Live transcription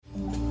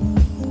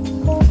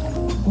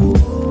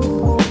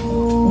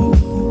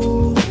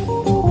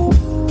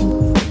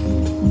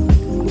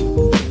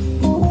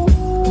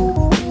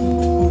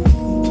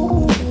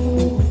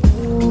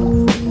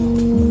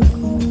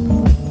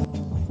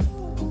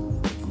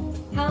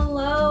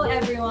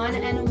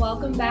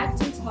welcome back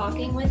to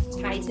Talking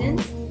with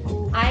Titans.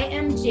 I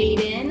am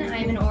Jaden.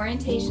 I'm an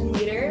orientation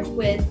leader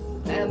with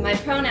my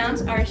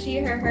pronouns are she,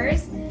 her,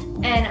 hers,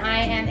 and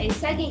I am a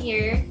second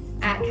year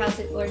at Cal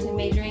State Fullerton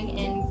majoring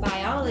in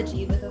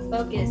biology with a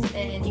focus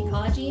in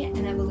ecology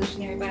and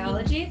evolutionary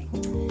biology.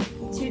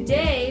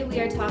 Today we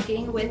are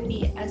talking with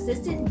the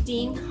Assistant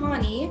Dean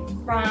Connie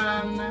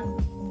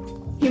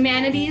from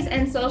Humanities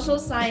and Social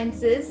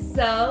Sciences.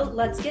 So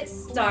let's get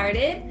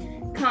started.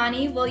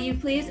 Connie, will you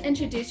please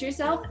introduce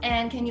yourself,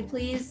 and can you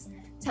please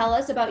tell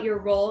us about your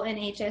role in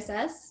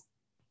HSS?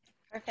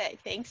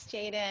 Perfect. Thanks,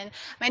 Jaden.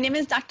 My name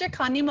is Dr.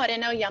 Connie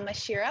Moreno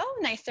Yamashiro,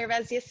 and I serve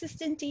as the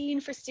Assistant Dean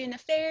for Student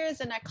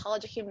Affairs in our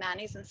College of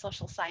Humanities and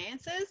Social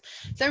Sciences.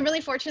 So I'm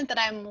really fortunate that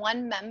I'm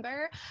one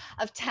member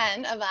of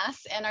 10 of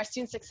us in our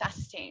Student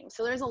Success team.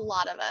 So there's a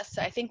lot of us.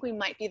 So I think we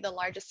might be the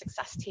largest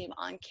success team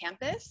on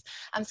campus.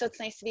 So it's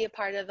nice to be a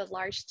part of a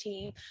large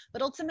team.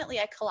 But ultimately,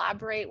 I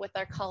collaborate with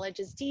our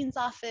college's dean's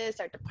office,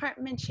 our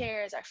department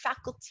chairs, our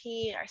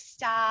faculty, our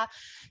staff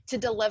to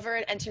deliver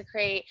and to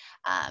create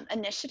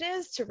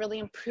initiatives to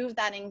really improve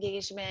that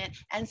engagement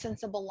and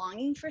sense of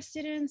belonging for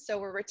students. So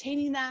we're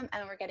retaining them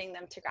and we're getting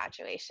them to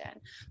graduation.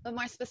 But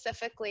more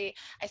specifically,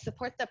 I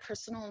support the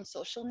personal and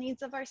social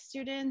needs of our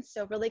students.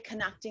 So really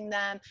connecting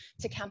them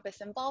to campus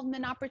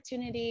involvement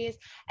opportunities,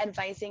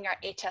 advising our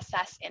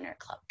HSS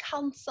Interclub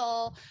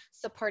Council,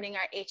 supporting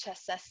our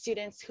HSS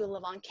students who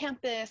live on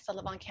campus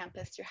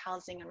through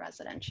housing and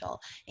residential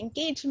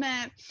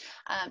engagement.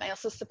 I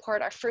also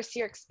support our first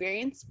year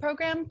experience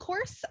program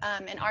course,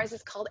 and ours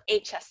is called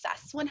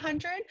HSS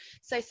 100.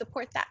 So I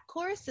support that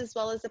course as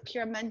well as the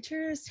peer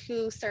mentors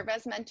who serve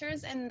as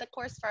mentors in the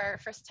course for our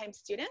first time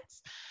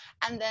students.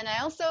 And then I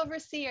also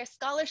oversee our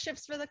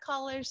scholarships for the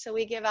college. So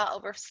we give out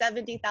over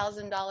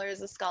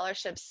 $70,000 of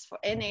scholarships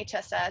in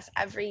HSS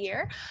every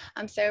year.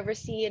 So I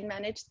oversee and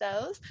manage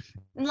those.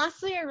 And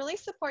lastly, I really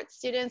support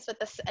students with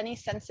any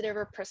sensitive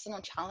or personal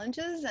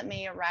challenges that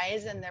may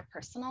arise in their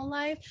personal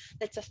life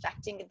that's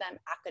affecting them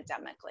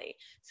academically.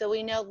 So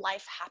we know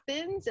life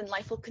happens and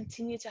life will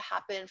continue to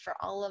happen for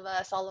all of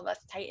us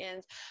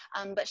Titans.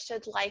 But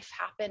should life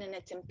happen and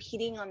it's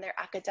impeding on their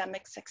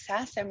academic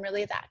success, I'm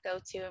really that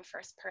go-to and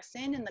first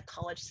person in the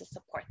college to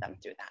support them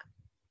through that.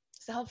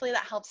 So hopefully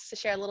that helps to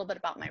share a little bit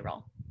about my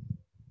role.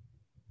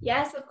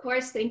 Yes, of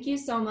course. Thank you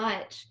so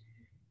much.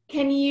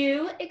 Can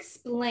you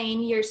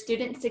explain your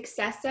Student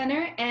Success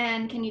Center,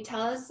 and can you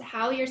tell us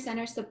how your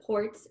center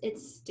supports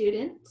its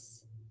students?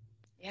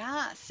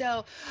 Yeah,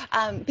 so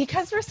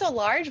because we're so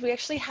large, we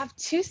actually have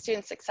 2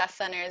 student success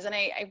centers, and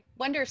I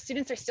wonder if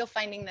students are still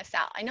finding this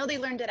out. I know they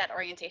learned it at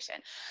orientation.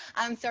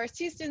 So our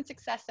 2 student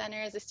success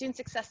centers, the Student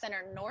Success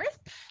Center North,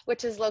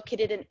 which is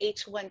located in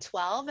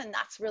H112, and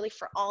that's really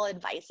for all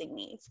advising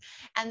needs.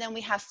 And then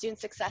we have Student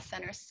Success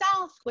Center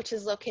South, which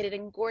is located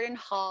in Gordon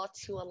Hall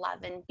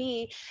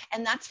 211B,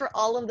 and that's for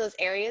all of those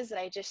areas that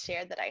I just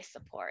shared that I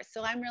support.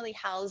 So I'm really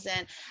housed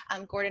in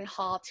Gordon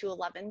Hall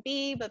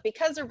 211B, but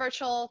because we're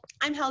virtual,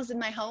 I'm housed in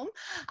my home,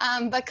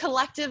 but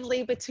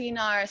collectively between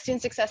our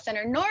Student Success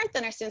Center North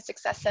and our Student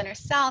Success Center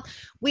South,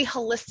 we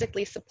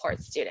holistically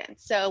support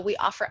students. So we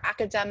offer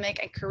academic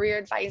and career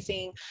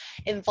advising,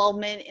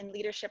 involvement in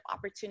leadership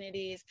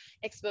opportunities,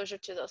 exposure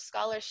to those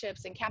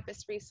scholarships and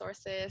campus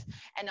resources,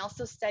 and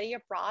also study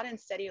abroad and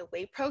study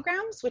away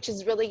programs, which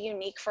is really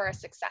unique for our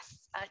success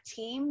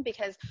team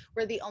because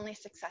we're the only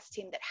success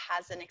team that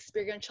has an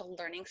experiential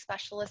learning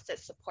specialist that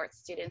supports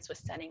students with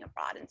studying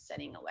abroad and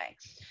studying away.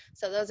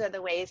 So those are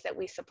the ways that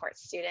we support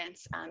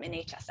students in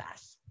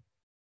HSS.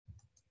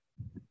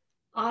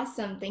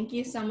 Awesome. Thank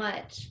you so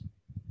much.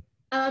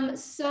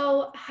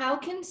 So how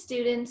can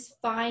students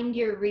find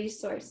your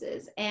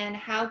resources, and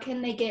how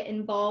can they get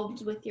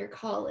involved with your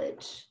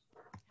college?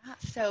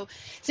 So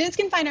students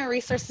can find our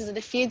resources in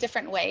a few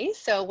different ways,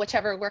 so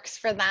whichever works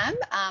for them.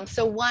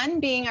 So one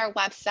being our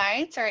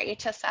website, our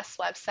HSS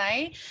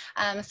website.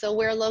 So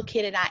we're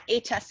located at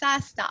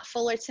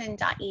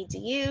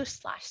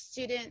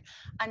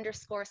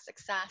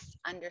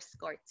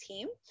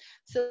hss.fullerton.edu/student_success_team.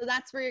 So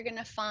that's where you're going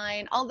to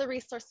find all the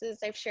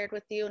resources I've shared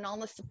with you and all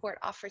the support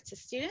offered to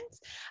students.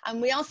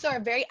 We also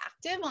are very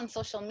active on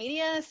social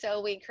media,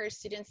 so we encourage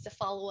students to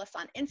follow us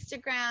on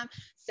Instagram,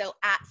 so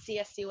at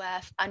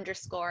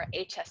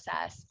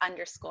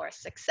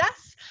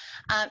CSUF_HSS_success.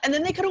 And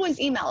then they could always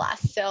email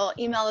us. So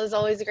email is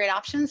always a great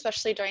option,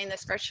 especially during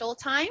this virtual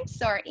time.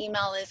 So our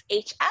email is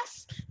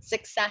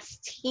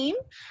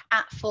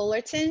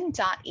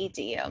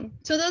hssuccessteam@fullerton.edu.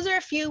 So those are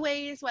a few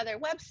ways, whether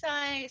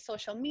website,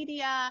 social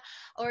media,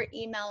 or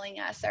emailing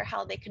us, or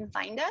how they can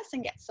find us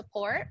and get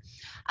support.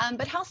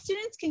 But how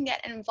students can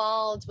get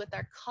involved with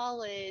our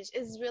college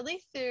is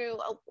really through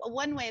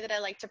one way that I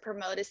like to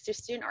promote is through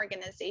student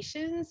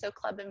organizations, so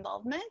club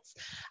involvements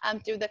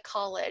through the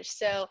college.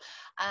 So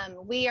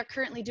we are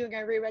currently doing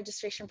a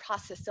re-registration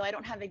process, so I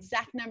don't have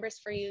exact numbers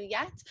for you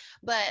yet,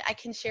 but I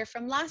can share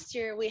from last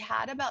year, we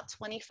had about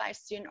 25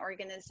 student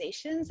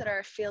organizations that are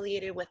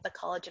affiliated with the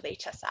College of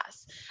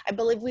HSS. I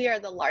believe we are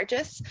the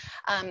largest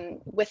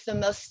with the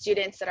most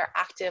students that are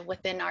active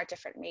within our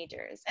different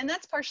majors. And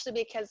that's partially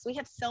because we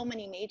have so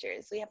many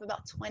majors. We have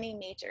about 20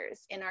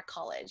 majors in our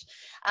college.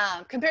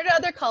 Compared to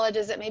other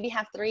colleges that maybe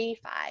have 3,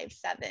 5,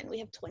 7, we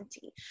have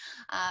 20.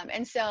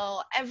 And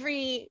so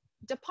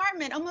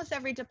almost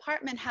every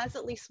department has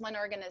at least one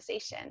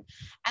organization.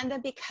 And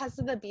then because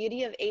of the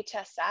beauty of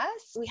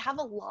HSS, we have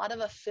a lot of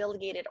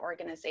affiliated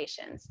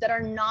organizations that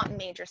are not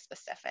major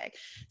specific.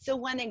 So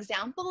one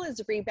example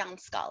is Rebound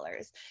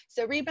Scholars.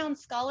 So Rebound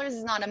Scholars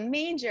is not a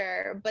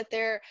major, but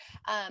they're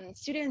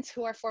students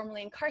who are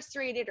formerly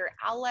incarcerated or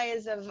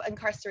allies of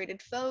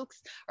incarcerated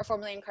folks or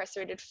formerly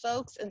incarcerated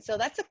folks. And so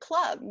that's a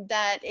club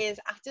that is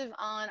active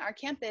on our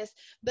campus,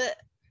 but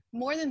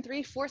more than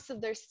 3/4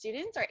 of their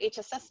students are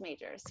HSS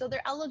majors. So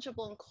they're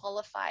eligible and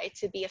qualified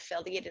to be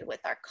affiliated with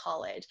our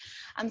college.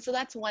 So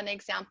that's one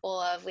example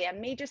of, we have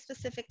major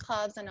specific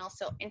clubs and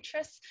also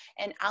interests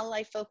and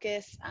ally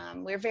focus.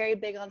 We're very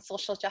big on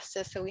social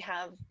justice. So we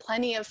have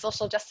plenty of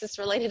social justice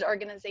related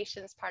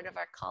organizations part of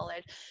our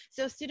college.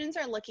 So if students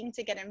are looking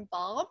to get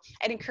involved,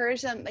 I'd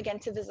encourage them again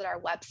to visit our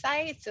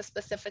website. So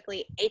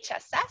specifically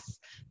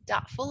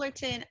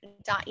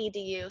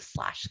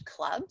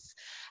hss.fullerton.edu/clubs.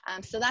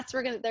 So that's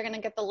where they're going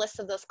to get the list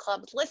of those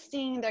clubs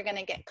listing. They're going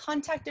to get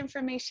contact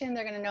information.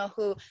 They're going to know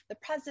who the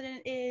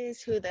president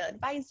is, who the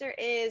advisor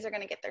is. They're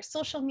going to get their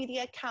social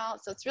media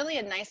account. So it's really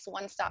a nice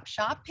one-stop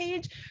shop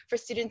page for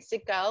students to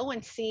go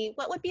and see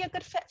what would be a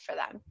good fit for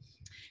them.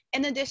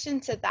 In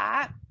addition to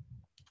that,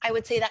 I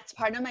would say that's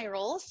part of my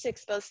roles, to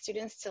expose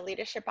students to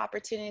leadership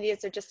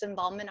opportunities or just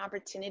involvement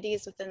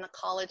opportunities within the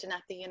college and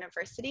at the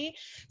university.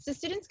 So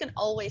students can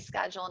always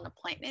schedule an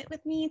appointment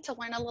with me to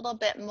learn a little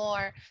bit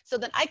more, so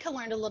that I can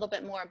learn a little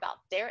bit more about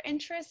their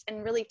interests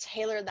and really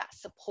tailor that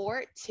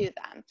support to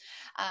them.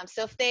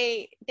 So if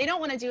they don't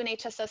want to do an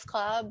HSS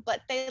club,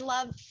 but they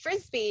love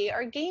Frisbee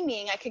or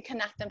gaming, I could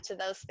connect them to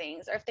those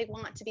things. Or if they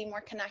want to be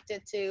more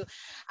connected to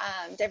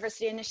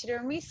diversity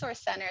initiative and resource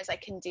centers, I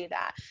can do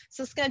that.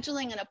 So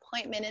scheduling an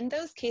appointment in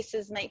those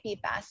cases might be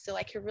best, so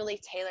I could really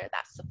tailor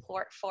that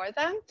support for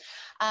them.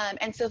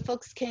 And so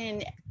folks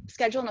can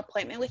schedule an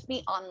appointment with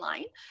me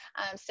online.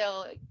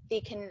 So they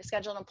can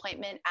schedule an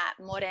appointment at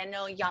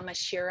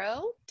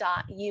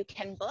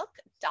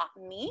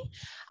morenoyamashiro.youcanbook.me,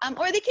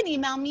 or they can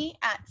email me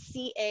at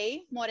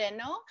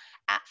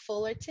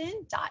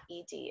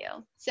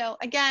camoreno@fullerton.edu. So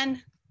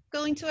again,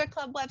 going to our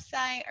club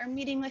website or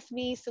meeting with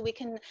me so we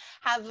can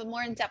have a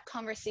more in-depth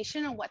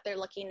conversation on what they're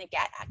looking to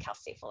get at Cal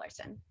State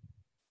Fullerton.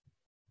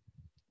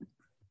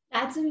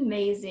 That's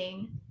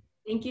amazing.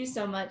 Thank you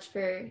so much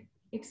for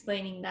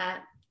explaining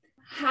that.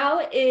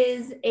 How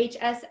is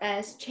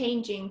HSS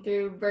changing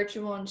through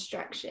virtual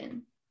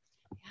instruction?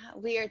 Yeah,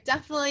 we are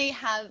definitely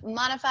have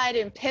modified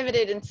and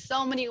pivoted in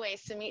so many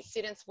ways to meet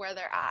students where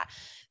they're at.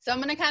 So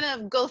I'm going to kind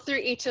of go through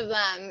each of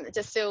them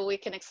just so we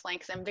can explain,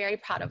 because I'm very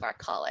proud of our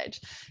college.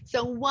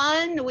 So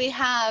one, we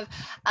have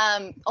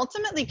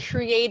ultimately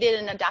created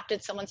and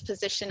adapted someone's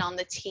position on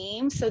the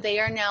team. So they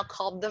are now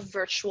called the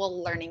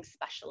virtual learning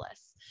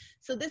specialists.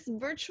 So this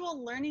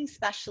virtual learning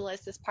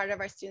specialist is part of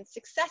our student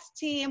success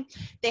team.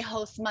 They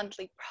host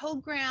monthly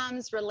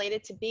programs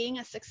related to being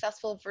a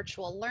successful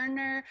virtual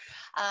learner,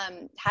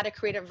 how to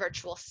create a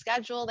virtual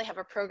schedule. They have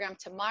a program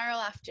tomorrow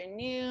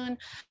afternoon.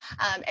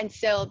 And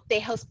so they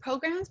host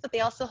programs, but they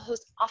also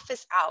host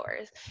office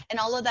hours. And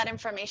all of that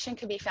information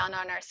can be found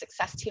on our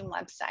success team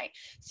website.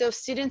 So if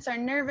students are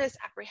nervous,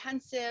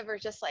 apprehensive, or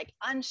just like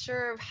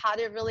unsure of how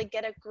to really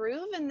get a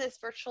groove in this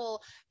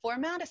virtual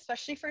format,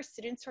 especially for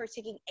students who are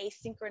taking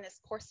asynchronous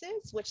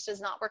courses, which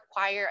does not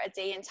require a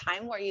day and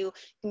time where you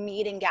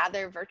meet and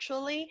gather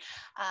virtually,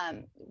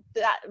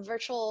 that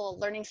virtual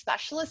learning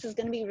specialist is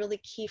going to be really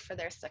key for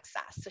their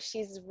success. So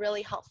she's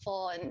really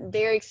helpful and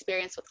very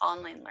experienced with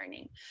online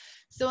learning.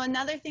 So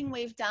another thing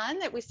we've done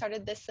that we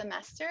started this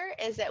semester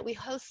is that we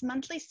host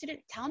monthly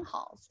student town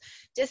halls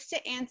just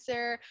to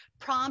answer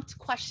prompt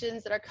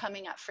questions that are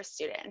coming up for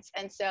students.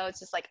 And so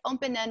it's just like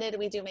open-ended.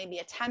 We do maybe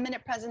a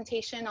 10-minute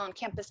presentation on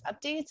campus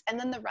updates, and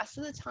then the rest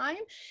of the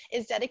time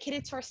is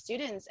dedicated to our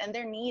students and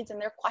their needs and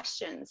their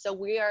questions. So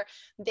we are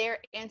there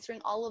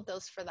answering all of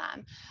those for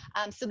them.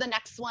 So the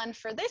next one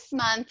for this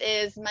month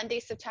is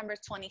Monday, September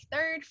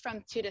 23rd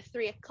from 2 to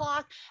 3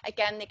 o'clock.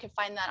 Again, they can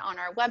find that on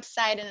our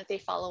website, and if they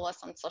follow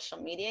us on social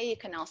media, you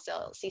can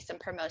also see some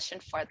promotion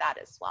for that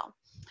as well.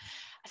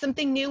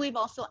 Something new we've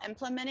also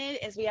implemented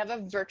is we have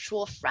a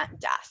virtual front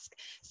desk.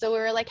 So we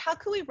were like, how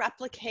can we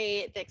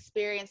replicate the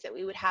experience that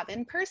we would have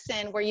in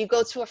person, where you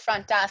go to a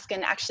front desk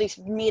and actually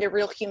meet a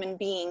real human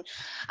being?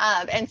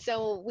 And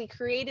so we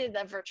created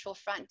a virtual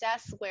front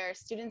desk where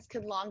students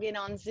could log in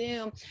on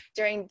Zoom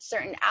during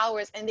certain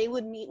hours, and they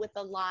would meet with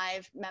a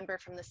live member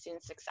from the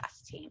student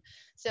success team.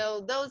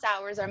 So those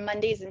hours are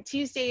Mondays and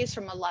Tuesdays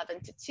from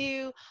 11 to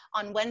 2.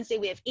 On Wednesday,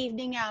 we have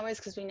evening hours,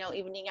 because we know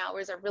evening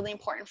hours are really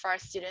important for our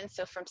students.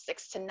 So from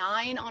 6 to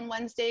 9 on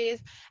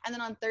Wednesdays, and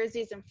then on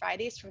Thursdays and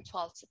Fridays from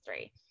 12 to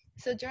 3.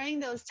 So during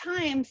those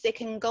times, they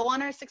can go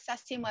on our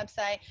Success Team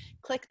website,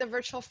 click the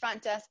virtual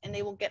front desk, and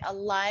they will get a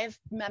live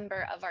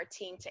member of our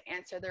team to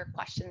answer their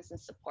questions and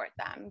support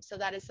them. So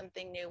that is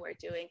something new we're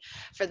doing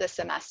for the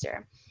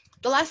semester.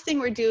 The last thing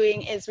we're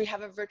doing is we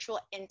have a virtual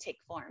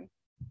intake form.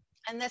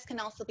 And this can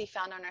also be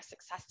found on our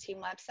Success Team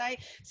website.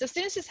 So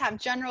students just have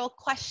general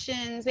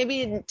questions, maybe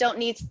you don't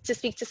need to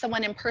speak to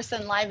someone in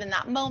person live in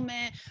that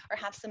moment or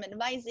have some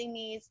advising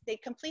needs. They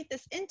complete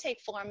this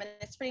intake form and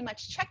it's pretty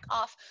much check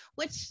off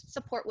which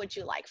support would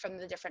you like from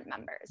the different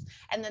members.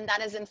 And then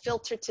that is then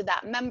filtered to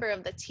that member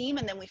of the team,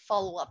 and then we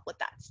follow up with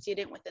that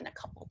student within a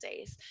couple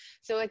days.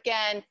 So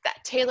again,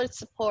 that tailored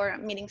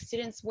support, meeting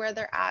students where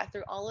they're at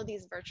through all of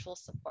these virtual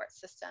support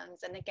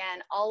systems. And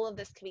again, all of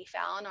this can be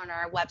found on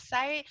our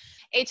website,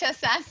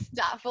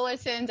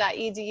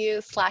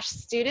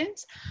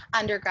 hss.fullerton.edu/student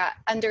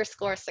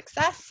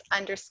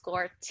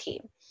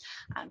 _success_team.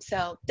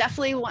 So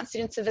definitely want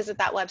students to visit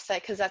that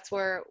website because that's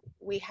where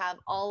we have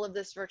all of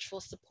this virtual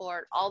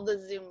support, all the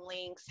Zoom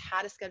links,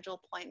 how to schedule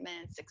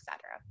appointments, etc.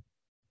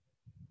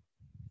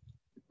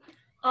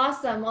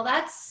 Awesome. Well,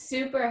 that's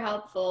super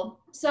helpful.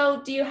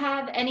 So do you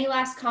have any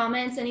last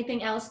comments,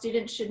 anything else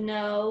students should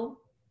know?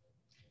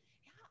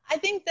 I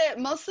think that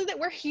mostly that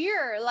we're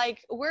here,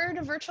 like we're in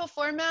a virtual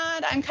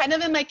format. I'm kind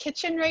of in my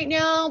kitchen right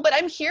now, but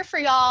I'm here for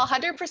y'all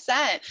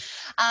 100%.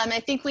 I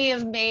think we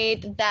have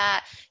made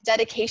that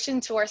dedication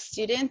to our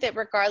student that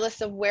regardless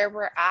of where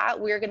we're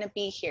at, we're going to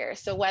be here.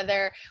 So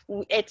whether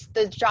it's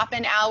the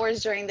drop-in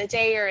hours during the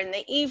day or in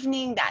the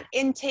evening, that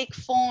intake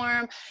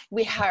form,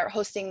 we are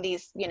hosting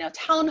these,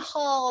 town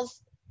halls.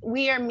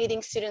 We are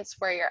meeting students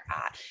where you're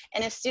at.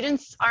 And if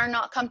students are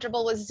not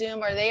comfortable with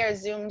Zoom or they are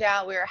Zoomed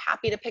out, we are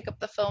happy to pick up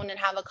the phone and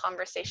have a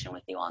conversation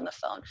with you on the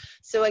phone.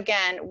 So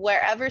again,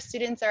 wherever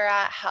students are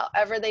at,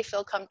 however they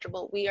feel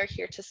comfortable, we are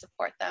here to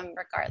support them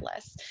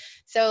regardless.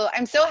 So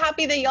I'm so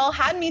happy that y'all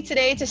had me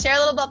today to share a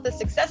little about the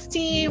Success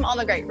Team, all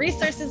the great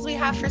resources we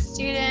have for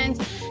students,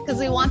 because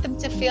we want them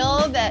to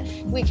feel that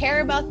we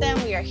care about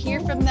them, we are here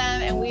from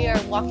them, and we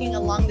are walking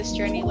along this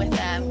journey with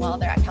them while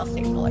they're at Cal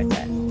State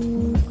Fullerton.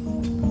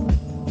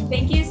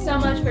 Thank you so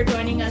much for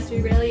joining us.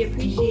 We really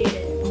appreciate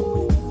it.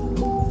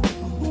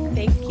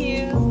 Thank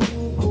you.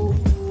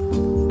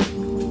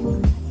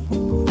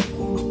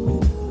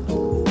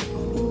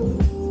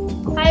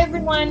 Hi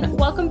everyone,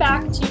 welcome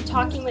back to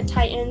Talking with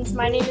Titans.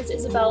 My name is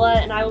Isabella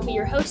and I will be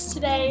your host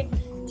today.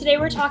 Today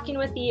we're talking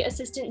with the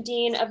Assistant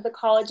Dean of the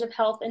College of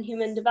Health and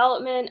Human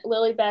Development,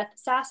 Lilybeth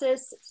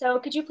Sassis. So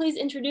could you please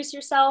introduce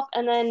yourself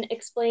and then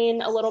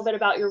explain a little bit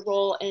about your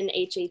role in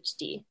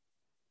HHD?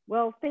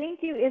 Well,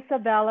 thank you,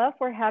 Isabella,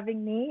 for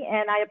having me,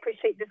 and I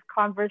appreciate this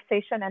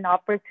conversation and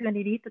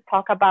opportunity to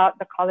talk about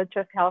the College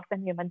of Health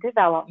and Human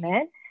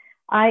Development.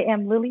 I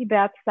am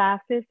Lilybeth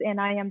Sassis, and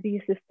I am the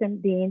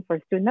Assistant Dean for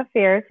Student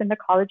Affairs in the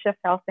College of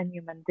Health and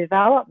Human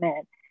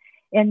Development.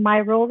 And my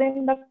role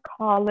in the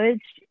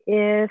college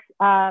is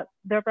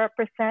the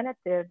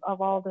representative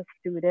of all the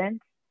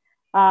students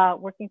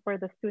working for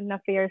the student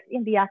affairs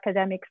in the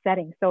academic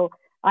setting. So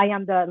I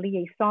am the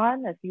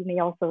liaison, as you may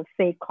also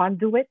say,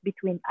 conduit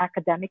between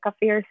academic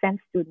affairs and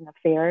student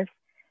affairs.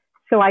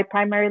 So I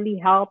primarily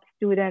help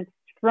students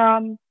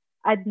from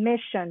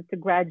admission to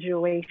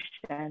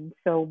graduation.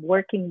 So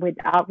working with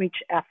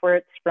outreach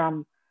efforts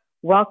from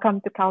Welcome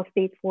to Cal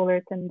State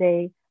Fullerton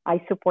Day.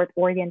 I support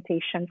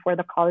orientation for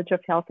the College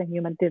of Health and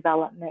Human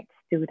Development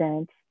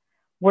students,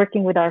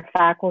 working with our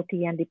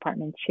faculty and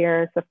department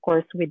chairs, of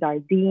course, with our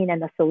dean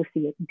and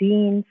associate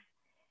deans,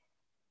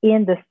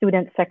 in the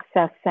Student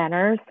Success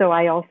Center. So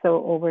I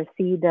also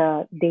oversee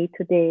the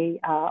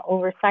day-to-day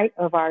oversight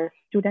of our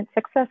Student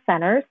Success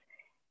Centers.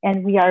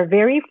 And we are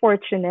very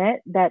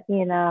fortunate that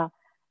in a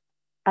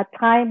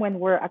time when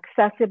we're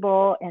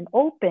accessible and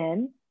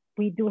open,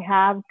 we do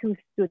have 2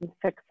 Student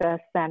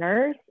Success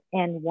Centers,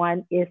 and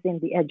one is in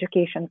the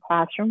Education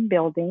Classroom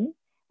building,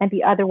 and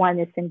the other one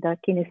is in the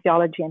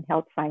Kinesiology and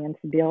Health Science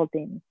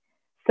building.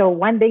 So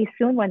one day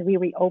soon when we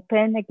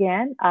reopen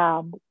again,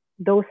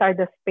 those are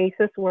the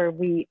spaces where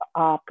we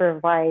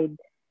provide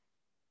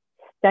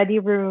study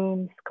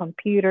rooms,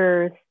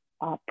 computers,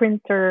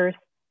 printers,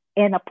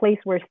 and a place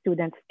where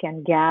students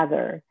can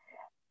gather.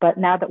 But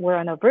now that we're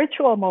on a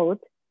virtual mode,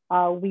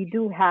 we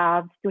do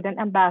have student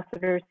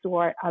ambassadors who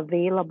are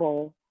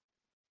available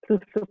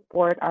to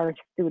support our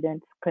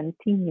students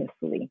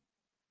continuously.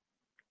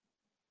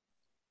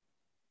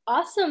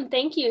 Awesome,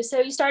 thank you.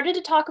 So you started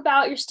to talk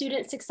about your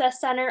Student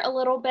Success Center a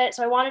little bit,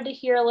 so I wanted to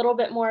hear a little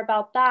bit more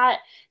about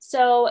that.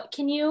 So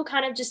can you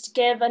kind of just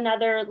give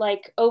another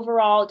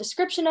overall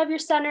description of your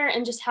center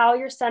and just how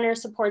your center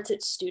supports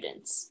its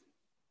students?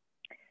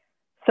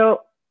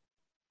 So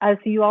as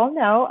you all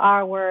know,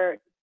 our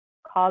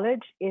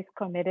college is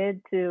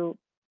committed to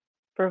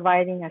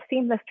providing a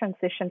seamless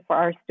transition for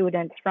our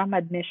students from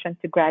admission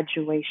to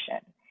graduation.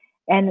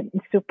 And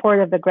in support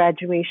of the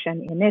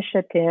graduation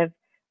initiative,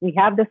 we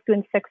have the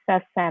Student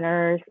Success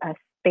Centers as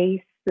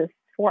spaces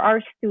for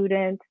our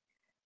students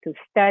to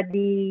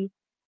study,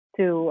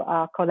 to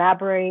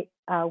collaborate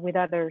with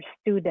other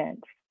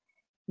students.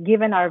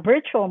 given our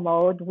virtual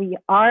mode, we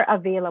are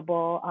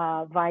available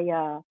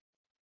via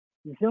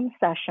Zoom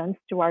sessions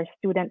to our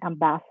student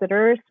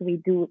ambassadors. We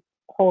do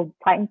hold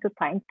Titan to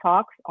Titan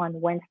talks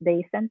on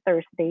Wednesdays and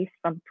Thursdays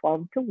from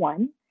 12 to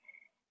 1.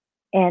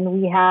 And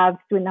we have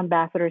student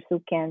ambassadors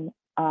who can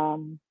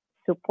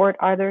support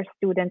other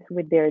students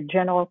with their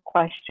general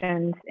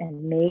questions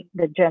and make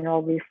the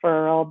general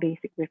referral,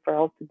 basic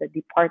referral to the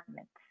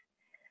departments.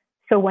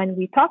 So when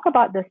we talk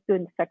about the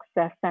Student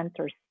Success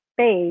Center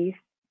space,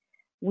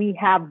 we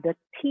have the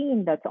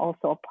team that's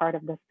also a part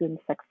of the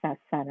Student Success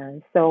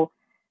Center. So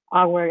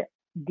our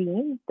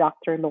Dean,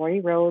 Dr. Lori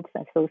Rhodes,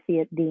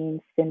 Associate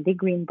Dean Cindy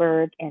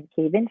Greenberg, and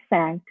Kevin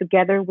Sang,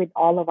 together with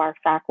all of our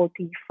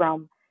faculty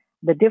from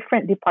the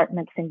different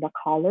departments in the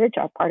college,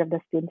 are part of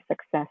the Student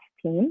Success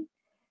team.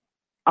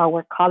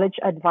 Our college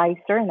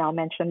advisor, and I'll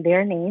mention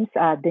their names,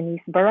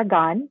 Denise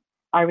Barragan,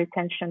 our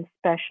retention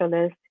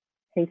specialist,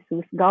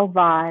 Jesus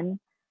Galvan,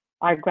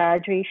 our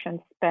graduation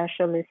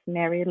specialist,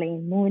 Mary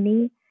Lane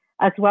Mooney,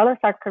 as well as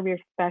our career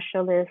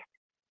specialist,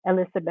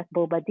 Elizabeth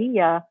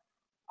Bobadilla,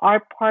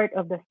 are part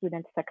of the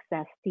Student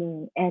Success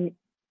team. And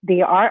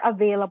they are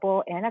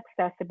available and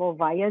accessible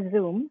via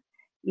Zoom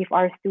if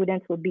our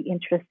students would be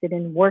interested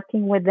in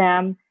working with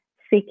them,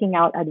 seeking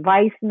out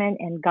advisement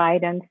and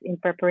guidance in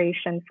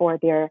preparation for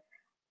their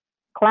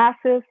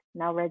classes.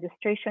 Now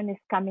registration is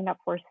coming up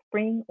for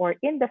spring or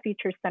in the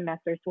future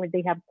semesters where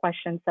they have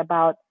questions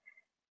about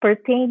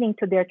pertaining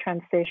to their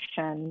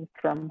transition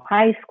from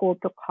high school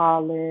to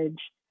college,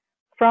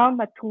 from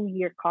a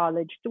 2-year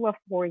college to a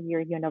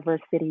 4-year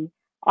university.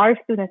 Our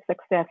student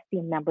success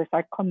team members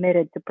are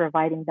committed to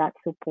providing that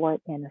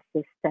support and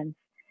assistance.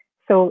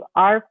 So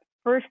our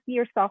first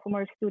year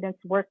sophomore students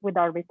work with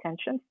our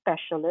retention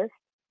specialists,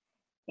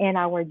 and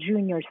our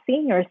junior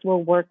seniors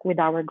will work with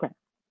our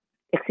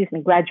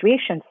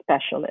graduation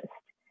specialist.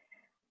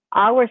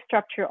 Our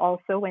structure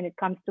also, when it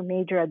comes to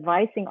major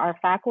advising, our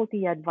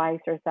faculty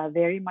advisors are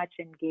very much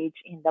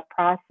engaged in the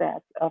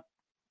process of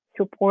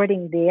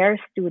supporting their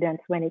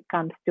students when it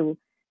comes to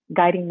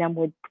guiding them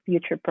with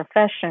future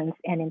professions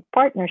and in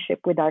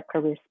partnership with our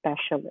career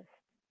specialists.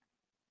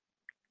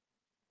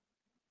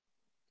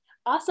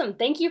 Awesome.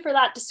 Thank you for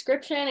that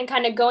description and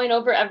kind of going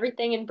over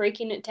everything and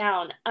breaking it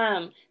down.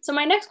 So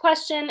my next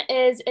question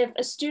is, if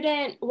a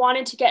student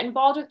wanted to get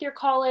involved with your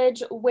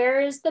college,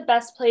 where is the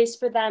best place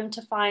for them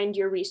to find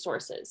your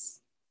resources?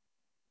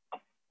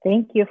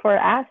 Thank you for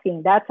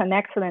asking. That's an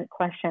excellent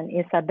question,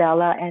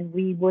 Isabella. And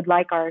we would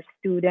like our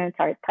students,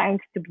 our Titans,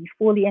 to be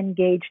fully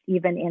engaged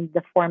even in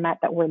the format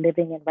that we're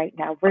living in right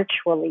now,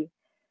 virtually.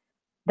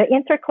 The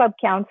Interclub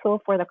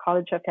Council for the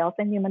College of Health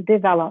and Human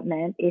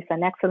Development is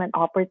an excellent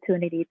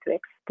opportunity to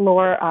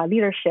explore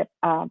leadership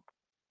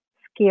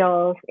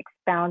skills,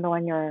 expound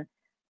on your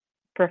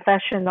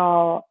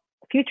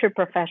future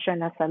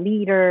profession as a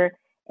leader,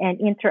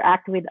 and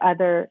interact with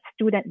other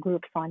student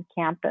groups on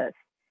campus.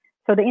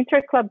 So the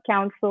Interclub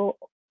Council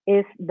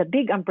is the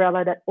big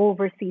umbrella that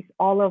oversees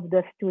all of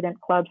the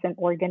student clubs and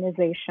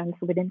organizations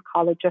within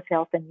College of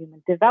Health and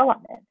Human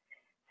Development.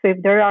 So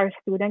if there are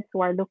students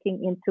who are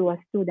looking into a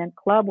student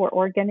club or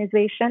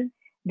organization,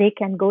 they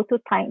can go to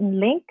Titan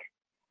Link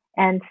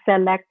and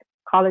select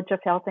College of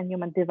Health and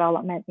Human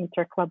Development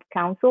Interclub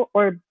Council,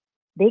 or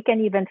they can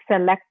even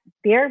select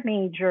their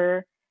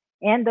major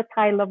and the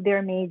title of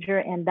their major,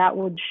 and that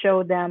would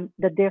show them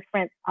the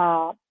different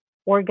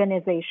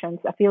organizations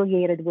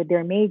affiliated with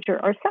their major,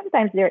 or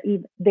sometimes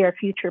their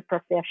future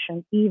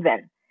profession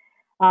even.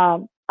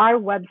 Our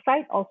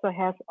website also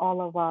has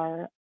all of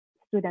our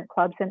student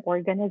clubs and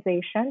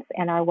organizations,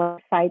 and our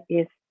website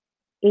is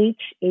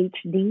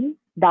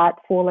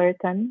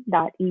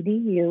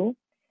hhd.fullerton.edu.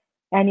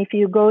 And if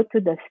you go to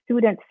the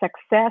student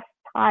success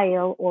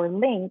tile or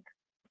link,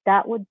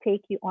 that would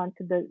take you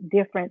onto the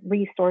different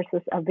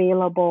resources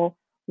available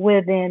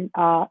within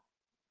the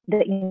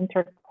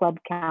Interclub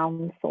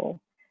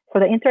Council. So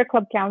the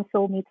Interclub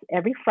Council meets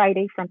every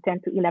Friday from 10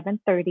 to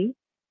 11:30,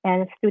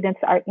 and if students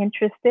are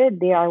interested,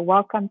 they are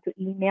welcome to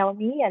email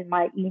me, and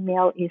my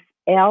email is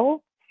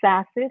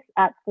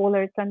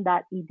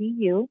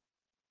lsassis@fullerton.edu.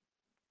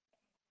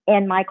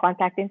 And my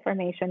contact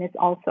information is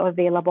also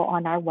available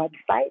on our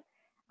website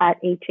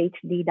at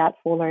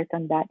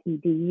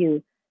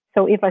hhd.fullerton.edu.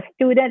 So if a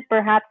student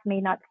perhaps may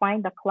not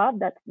find a club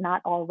that's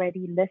not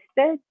already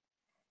listed,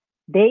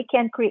 they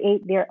can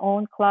create their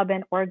own club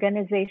and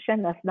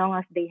organization as long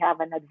as they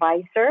have an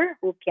advisor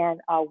who can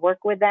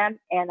work with them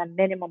and a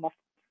minimum of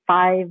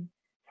 5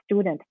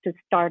 students to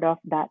start off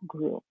that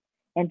group.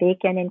 And they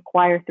can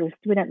inquire through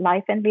Student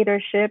Life and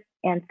Leadership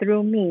and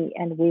through me,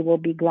 and we will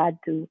be glad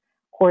to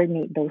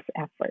coordinate those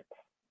efforts.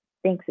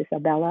 Thanks,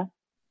 Isabella.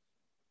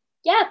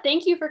 Yeah,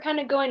 thank you for kind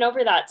of going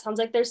over that. Sounds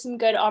like there's some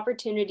good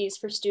opportunities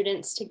for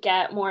students to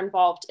get more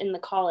involved in the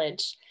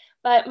college.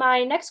 But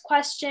my next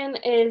question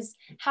is,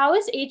 how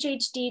is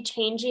HHD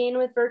changing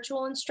with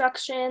virtual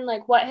instruction?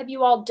 Like, what have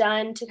you all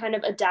done to kind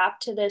of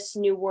adapt to this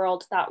new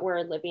world that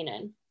we're living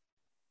in?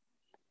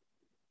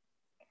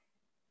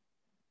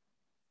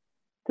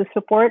 To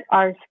support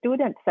our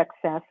student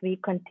success, we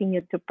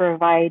continue to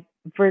provide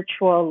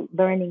virtual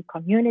learning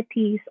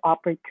communities,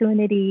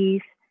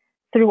 opportunities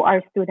through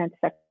our student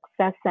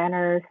success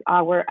centers.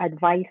 Our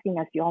advising,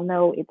 as you all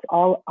know, it's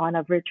all on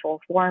a virtual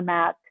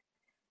format.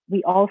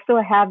 We also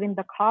have in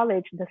the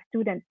college the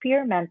student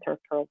peer mentor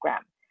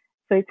program.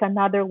 So it's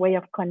another way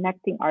of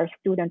connecting our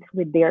students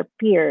with their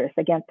peers,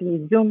 again,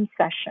 through Zoom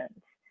sessions.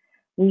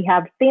 We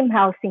have theme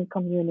housing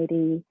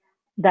community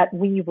that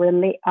we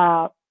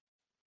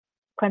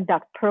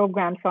conduct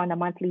programs on a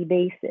monthly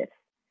basis.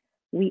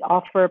 We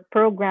offer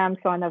programs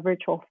on a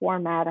virtual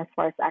format as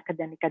far as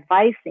academic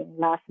advising.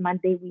 Last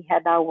Monday, we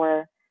had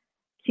our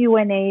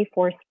Q&A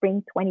for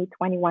spring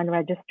 2021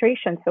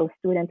 registration, so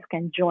students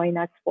can join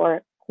us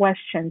for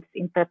questions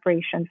in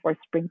preparation for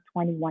spring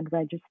 21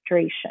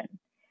 registration.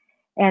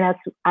 And as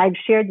I've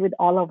shared with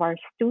all of our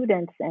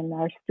students and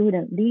our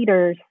student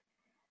leaders,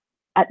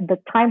 at the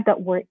time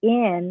that we're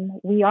in,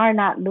 we are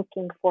not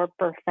looking for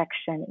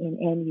perfection in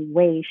any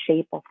way,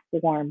 shape, or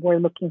form. We're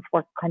looking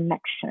for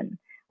connection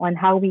on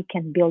how we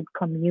can build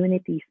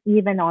communities,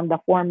 even on the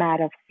format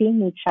of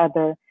seeing each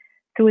other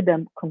through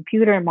the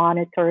computer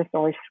monitors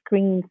or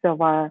screens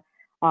of our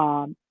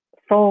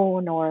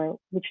phone or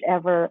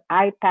whichever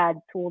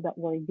iPad tool that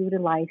we're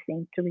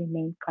utilizing to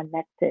remain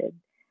connected.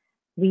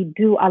 We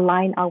do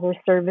align our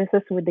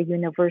services with the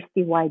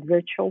university-wide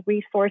virtual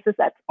resources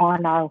that's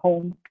on our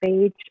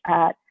homepage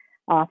at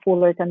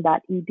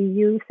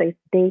fullerton.edu. So if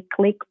they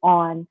click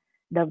on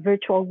the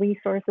virtual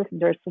resources,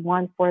 there's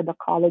one for the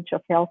College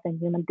of Health and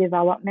Human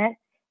Development,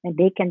 and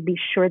they can be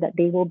sure that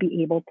they will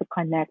be able to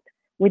connect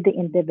with the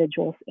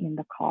individuals in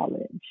the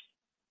college.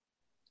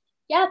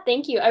 Yeah,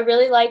 thank you. I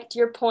really liked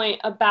your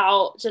point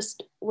about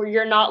just where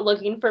you're not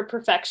looking for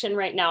perfection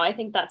right now. I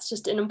think that's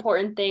just an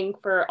important thing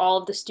for all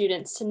of the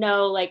students to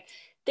know. Like,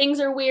 things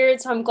are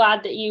weird, so I'm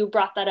glad that you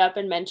brought that up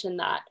and mentioned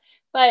that.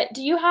 But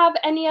do you have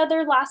any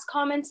other last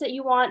comments that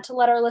you want to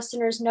let our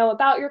listeners know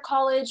about your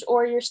college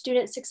or your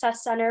Student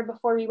Success Center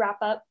before we wrap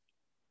up?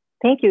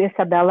 Thank you,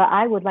 Isabella.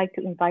 I would like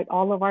to invite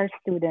all of our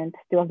students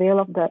to avail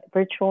of the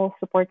virtual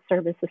support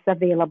services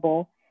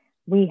available.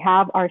 We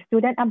have our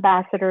student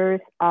ambassadors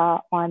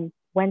on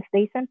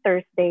Wednesdays and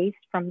Thursdays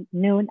from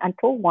noon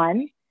until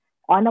 1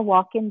 on a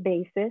walk-in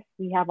basis.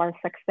 We have our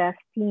success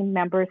team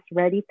members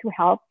ready to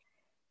help.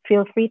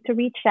 Feel free to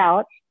reach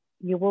out.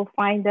 You will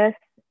find us,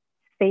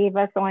 save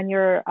us on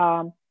your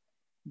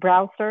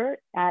browser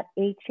at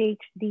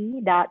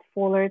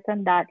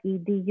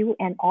hhd.fullerton.edu,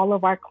 and all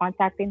of our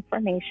contact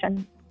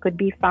information could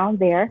be found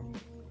there.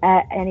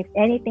 And if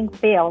anything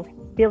fails,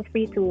 feel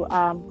free to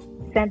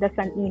send us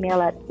an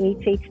email at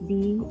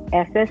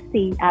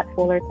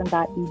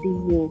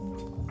hhdssc@fullerton.edu.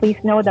 Please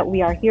know that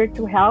we are here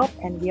to help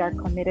and we are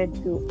committed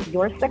to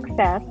your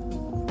success.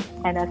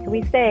 And as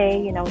we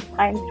say,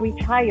 times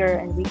reach higher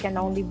and we can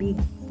only be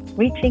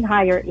reaching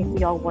higher if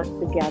we all work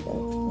together.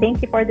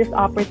 Thank you for this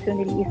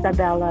opportunity,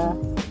 Isabella.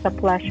 It's a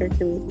pleasure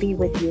to be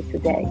with you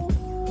today.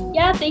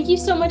 Yeah, thank you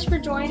so much for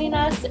joining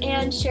us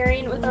and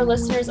sharing with our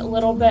listeners a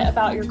little bit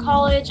about your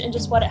college and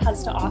just what it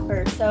has to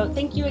offer. So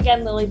thank you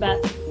again, Lily Beth.